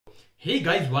Hey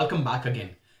guys, welcome back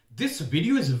again. This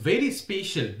video is very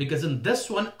special because in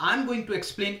this one, I'm going to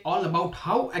explain all about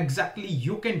how exactly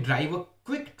you can drive a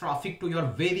quick traffic to your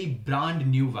very brand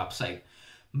new website.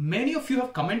 Many of you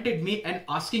have commented me and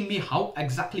asking me how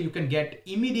exactly you can get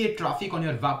immediate traffic on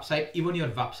your website, even your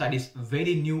website is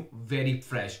very new, very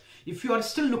fresh. If you are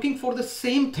still looking for the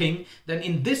same thing, then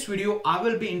in this video, I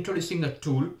will be introducing a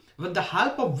tool with the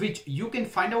help of which you can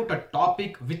find out a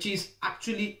topic which is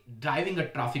actually driving a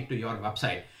traffic to your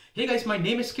website. Hey guys, my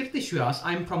name is Kirtish Vyas.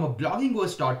 I'm from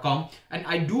blogginghost.com and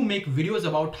I do make videos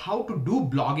about how to do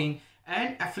blogging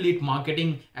and affiliate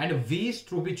marketing and ways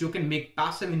through which you can make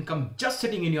passive income just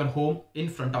sitting in your home in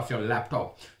front of your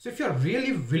laptop. So if you're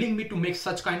really willing me to make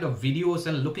such kind of videos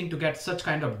and looking to get such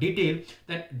kind of detail,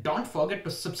 then don't forget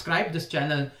to subscribe this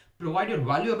channel, provide your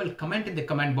valuable comment in the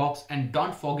comment box, and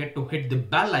don't forget to hit the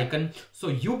bell icon so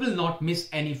you will not miss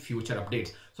any future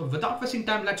updates. So without wasting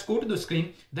time, let's go to the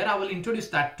screen. There I will introduce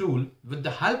that tool with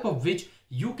the help of which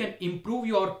you can improve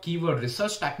your keyword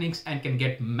research techniques and can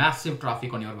get massive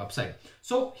traffic on your website.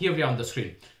 So here we are on the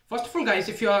screen. First of all, guys,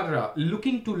 if you are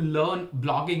looking to learn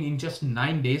blogging in just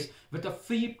 9 days with a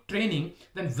free training,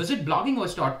 then visit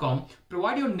blogginghost.com,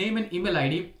 provide your name and email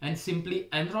ID, and simply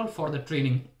enroll for the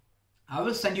training. I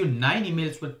will send you 9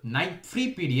 emails with 9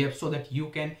 free PDFs so that you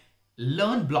can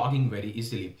learn blogging very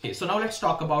easily. Okay, so now let's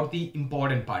talk about the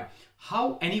important part.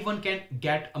 How anyone can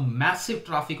get a massive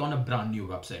traffic on a brand new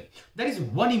website. There is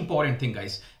one important thing,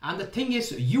 guys. And the thing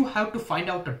is, you have to find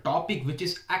out a topic which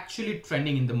is actually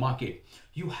trending in the market.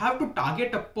 You have to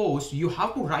target a post, you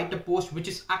have to write a post which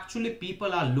is actually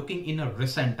people are looking in a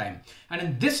recent time. And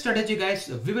in this strategy, guys,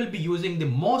 we will be using the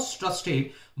most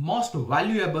trusted, most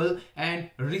valuable and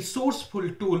resourceful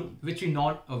tool which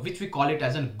we call it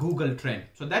as a Google trend.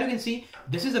 So there you can see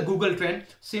this is a Google trend.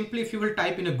 Simply if you will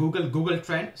type in a Google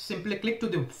trend, simply click to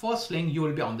the first link, you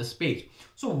will be on this page.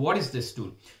 So what is this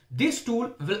tool? This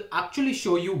tool will actually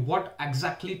show you what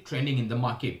exactly trending in the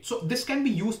market. So this can be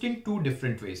used in two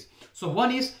different ways. So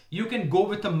one is you can go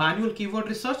with a manual keyword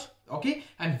research. Okay,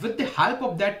 and with the help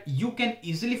of that, you can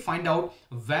easily find out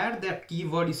where that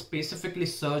keyword is specifically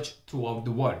searched throughout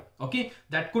the world. Okay,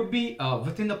 that could be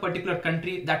within a particular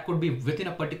country, that could be within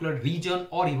a particular region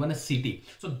or even a city.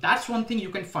 So that's one thing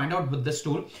you can find out with this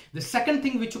tool. The second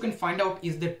thing which you can find out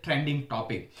is the trending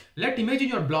topic. Let's imagine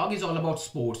your blog is all about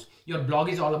sports. Your blog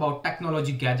is all about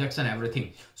technology, gadgets and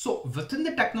everything. So within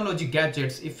the technology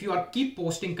gadgets, if you are keep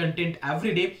posting content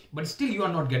every day, but still you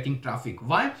are not getting traffic.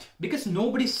 Why? Because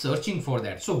nobody's searching for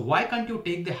that. So why can't you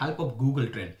take the help of Google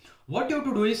Trend? What you have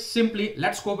to do is simply,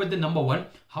 let's go with the number one,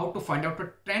 how to find out a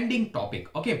trending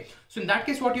topic. Okay, so in that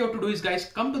case, what you have to do is, guys,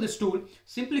 come to this tool,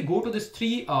 simply go to this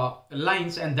three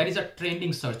lines, and that is a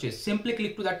trending searches. Simply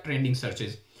click to that trending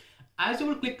searches. As you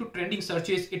will click to trending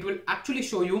searches, it will actually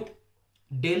show you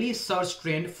daily search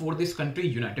trend for this country,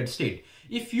 United States.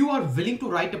 If you are willing to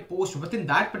write a post within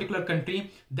that particular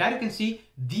country, there you can see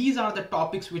these are the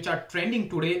topics which are trending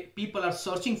today. People are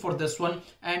searching for this one,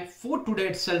 and for today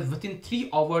itself, within 3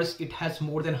 hours, it has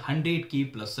more than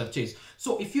 100k plus searches.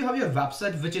 So if you have your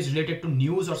website which is related to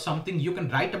news or something, you can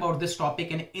write about this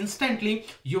topic and instantly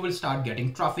you will start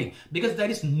getting traffic because there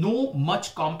is no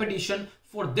much competition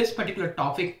for this particular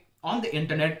topic on the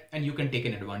internet, and you can take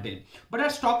an advantage. But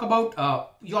let's talk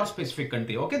about your specific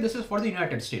country. Okay, this is for the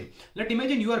United States. Let's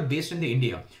imagine you are based in the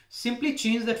India. Simply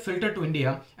change that filter to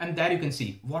India, and there you can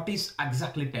see what is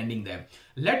exactly trending there.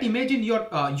 Let's imagine your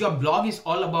blog is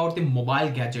all about the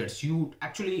mobile gadgets. You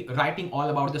actually writing all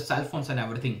about the cell phones and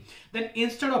everything. Then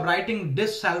instead of writing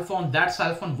this cell phone, that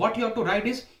cell phone, what you have to write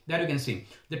is, there you can see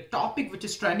the topic which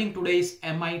is trending today is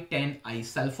Mi10i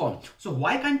cell phone. So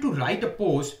why can't you write a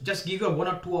post, just give your 1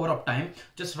 or 2 hours of time,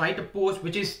 just write a post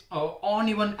which is on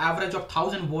even average of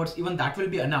 1000 words, even that will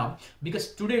be enough,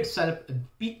 because today itself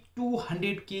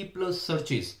 200k plus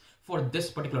searches for this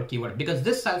particular keyword, because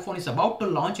this cell phone is about to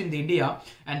launch in the India,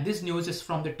 and this news is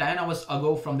from the 10 hours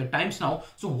ago from the Times Now.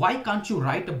 So why can't you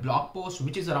write a blog post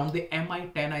which is around the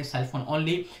Mi10i cell phone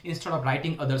only instead of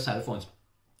writing other cell phones?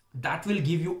 That will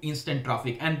give you instant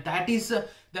traffic, and that is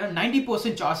there are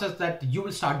 90% chances that you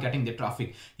will start getting the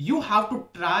traffic. You have to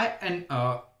try and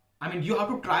you have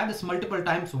to try this multiple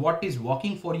times. What is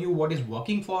working for you, what is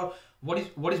working for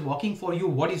you,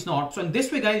 what is not. So in this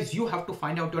way, guys, you have to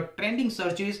find out your trending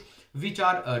searches which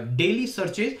are daily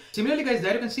searches. Similarly guys,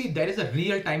 there you can see there is a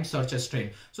real-time searches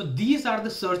trend. So these are the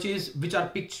searches which are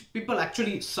people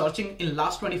actually searching in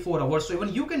last 24 hours. So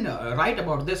even you can write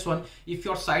about this one if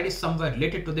your site is somewhere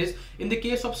related to this. In the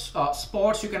case of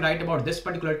sports, you can write about this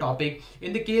particular topic.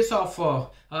 In the case of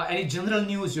any general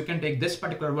news, you can take this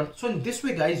particular one. So in this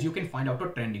way guys, you can find out a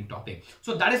trending topic.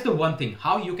 So that is the one thing,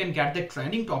 how you can get the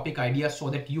trending topic idea so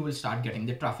that you will start getting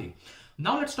the traffic.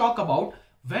 Now let's talk about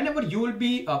whenever you will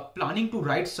be planning to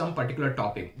write some particular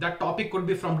topic. That topic could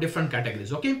be from different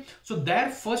categories. Okay, so there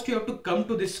first you have to come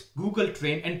to this Google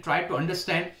train and try to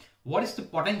understand what is the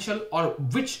potential or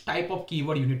which type of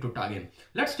keyword you need to target.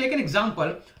 Let's take an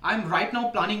example. I'm right now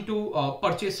planning to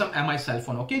purchase some MI cell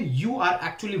phone. Okay, you are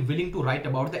actually willing to write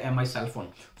about the MI cell phone.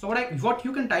 So what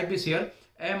you can type is here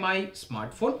MI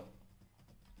smartphone.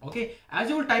 Okay, as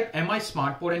you will type MI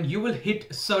smartphone and you will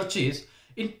hit searches.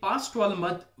 In past 12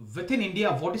 months within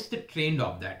India, what is the trend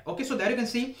of that? Okay, so there you can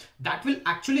see that will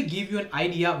actually give you an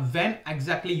idea when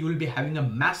exactly you will be having a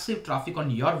massive traffic on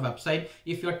your website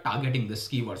if you're targeting this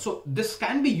keyword. So this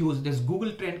can be used, this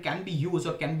Google trend can be used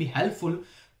or can be helpful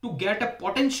to get a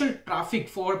potential traffic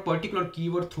for a particular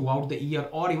keyword throughout the year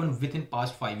or even within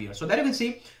past 5 years. So there you can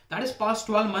see that is past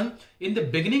 12 months. In the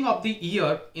beginning of the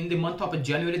year, in the month of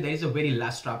January, there is a very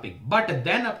less traffic. But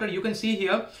then after, you can see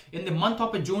here in the month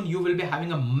of June, you will be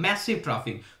having a massive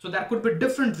traffic. So there could be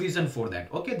different reason for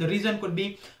that. Okay, the reason could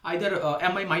be either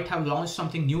MI might have launched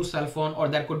something new cell phone, or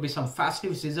there could be some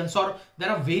festive seasons, or there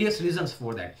are various reasons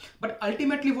for that. But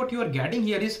ultimately what you are getting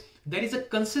here is there is a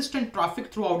consistent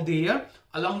traffic throughout the year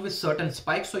along with certain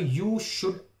spikes. So you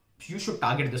should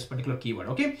target this particular keyword.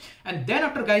 Okay, and then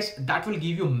after guys, that will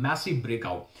give you massive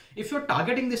breakout. If you're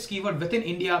targeting this keyword within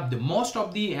India, the most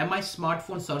of the MI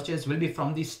smartphone searches will be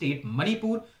from the state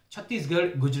Manipur,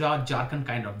 Chhattisgarh, Gujarat, Jharkhand,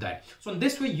 kind of that. So in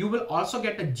this way, you will also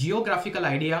get a geographical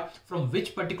idea from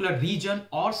which particular region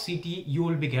or city you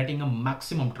will be getting a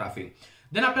maximum traffic.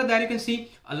 Then after that, you can see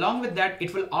along with that,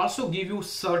 it will also give you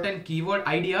certain keyword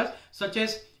ideas, such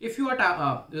as if you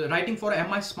are writing for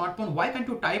MI smartphone, why can't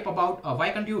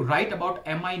you write about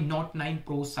MI Note 9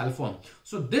 Pro cell phone?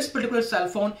 So this particular cell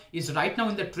phone is right now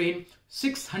in the trend.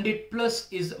 600 plus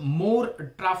is more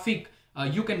traffic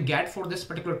you can get for this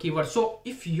particular keyword. So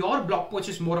if your blog post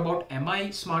is more about MI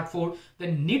smartphone,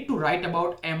 then need to write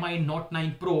about MI Note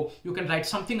 9 Pro. You can write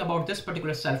something about this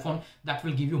particular cell phone that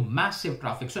will give you massive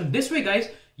traffic. So in this way guys,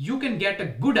 you can get a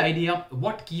good idea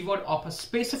what keyword of a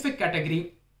specific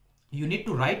category you need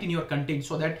to write in your content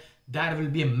so that there will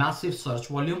be a massive search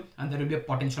volume and there will be a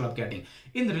potential of getting.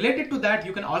 In related to that,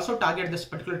 you can also target this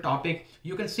particular topic.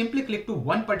 You can simply click to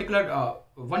one particular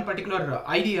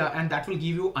idea, and that will give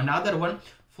you another one.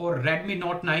 For Redmi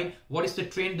Note 9, what is the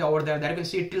trend over there? There you can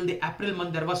see till the April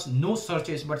month there was no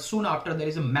searches, but soon after there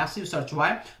is a massive search.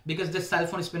 Why? Because this cell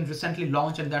phone has been recently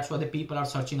launched, and that's why the people are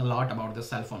searching a lot about the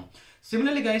cell phone.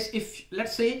 Similarly guys, if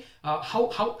let's say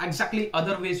how exactly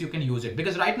other ways you can use it,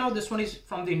 because right now this one is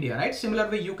from the India, right? Similar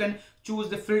way you can choose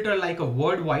the filter like a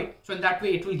worldwide. So in that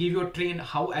way it will give you a trend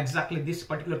how exactly this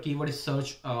particular keyword is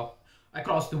searched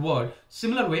across the world.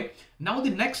 Similar way, now the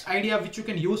next idea which you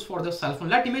can use for the cell phone,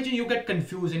 let's imagine you get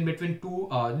confused in between two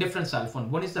different cell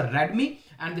phone. One is the Redmi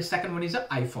and the second one is the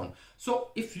iPhone.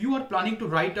 So if you are planning to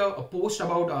write a post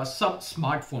about some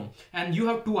smartphone and you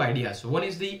have two ideas, one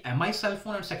is the MI cell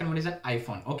phone and second one is an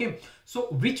iPhone. Okay, so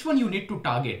which one you need to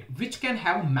target, which can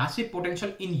have massive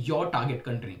potential in your target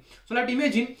country? So let's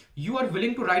imagine you are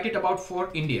willing to write it about for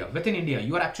India. Within India,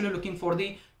 you are actually looking for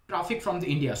the traffic from the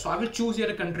India. So I will choose here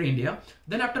a country India.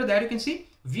 Then after that, you can see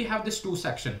we have this two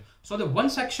section. So the one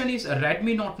section is a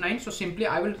Redmi Note 9. So simply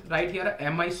I will write here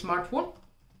a MI smartphone.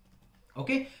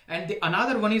 Okay, and the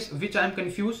another one is, which I am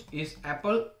confused, is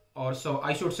Apple, or so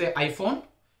I should say iPhone.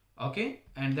 Okay,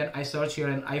 and then I search here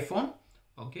an iPhone.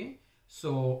 Okay,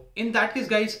 so in that case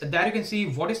guys, there you can see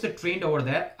what is the trend over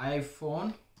there,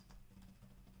 iPhone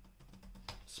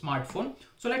smartphone.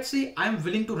 So let's say I'm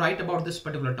willing to write about this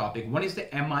particular topic. One is the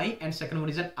MI and second one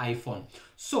is an iPhone.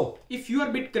 So if you are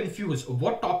a bit confused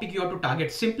what topic you have to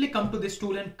target, simply come to this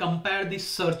tool and compare the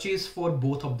searches for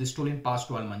both of this tool in past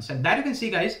 12 months. And there you can see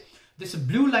guys, this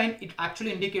blue line, it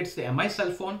actually indicates the MI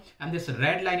cell phone, and this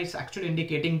red line is actually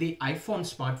indicating the iPhone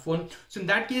smartphone. So in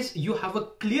that case, you have a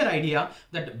clear idea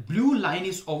that blue line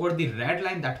is over the red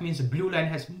line. That means blue line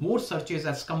has more searches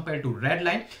as compared to red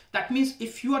line. That means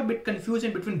if you are a bit confused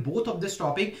in between both of this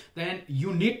topic, then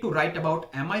you need to write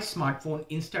about MI smartphone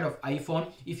instead of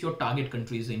iPhone if your target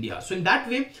country is India. So in that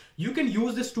way, You can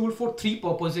use this tool for three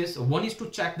purposes. One is to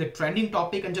check the trending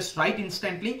topic and just write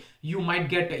instantly. You might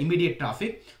get immediate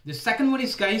traffic. The second one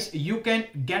is, guys, you can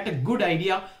get a good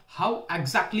idea how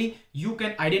exactly you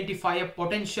can identify a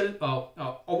potential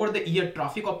over the year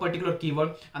traffic of particular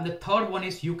keyword. And the third one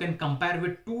is you can compare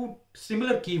with two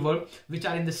similar keywords which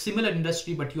are in the similar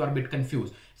industry, but you are a bit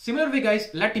confused. Similar way, guys,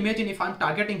 let's imagine if I'm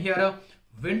targeting here a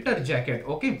winter jacket.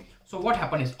 Okay, so what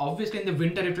happened is, obviously in the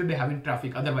winter it will be having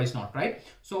traffic, otherwise not, right?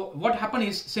 So what happened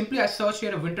is, simply I search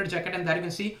here a winter jacket, and there you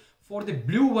can see for the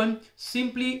blue one,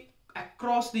 simply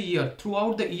across the year,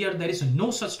 throughout the year, there is no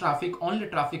such traffic. Only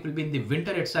traffic will be in the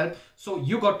winter itself. So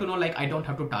you got to know, like, I don't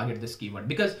have to target this keyword,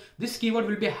 because this keyword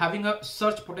will be having a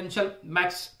search potential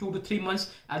max 2 to 3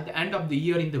 months at the end of the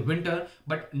year in the winter,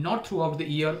 but not throughout the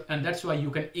year. And that's why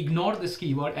you can ignore this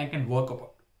keyword and can work upon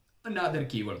another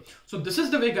keyword. So this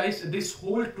is the way, guys, this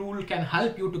whole tool can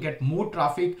help you to get more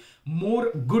traffic,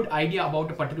 more good idea about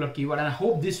a particular keyword. And I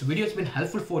hope this video has been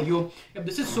helpful for you. If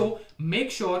this is so, make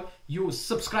sure you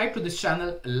subscribe to this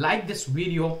channel, like this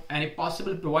video, and if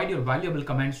possible, provide your valuable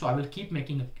comments, so I will keep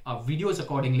making videos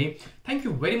accordingly. Thank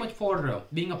you very much for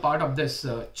being a part of this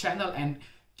channel, and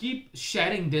keep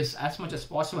sharing this as much as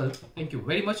possible. Thank you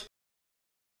very much.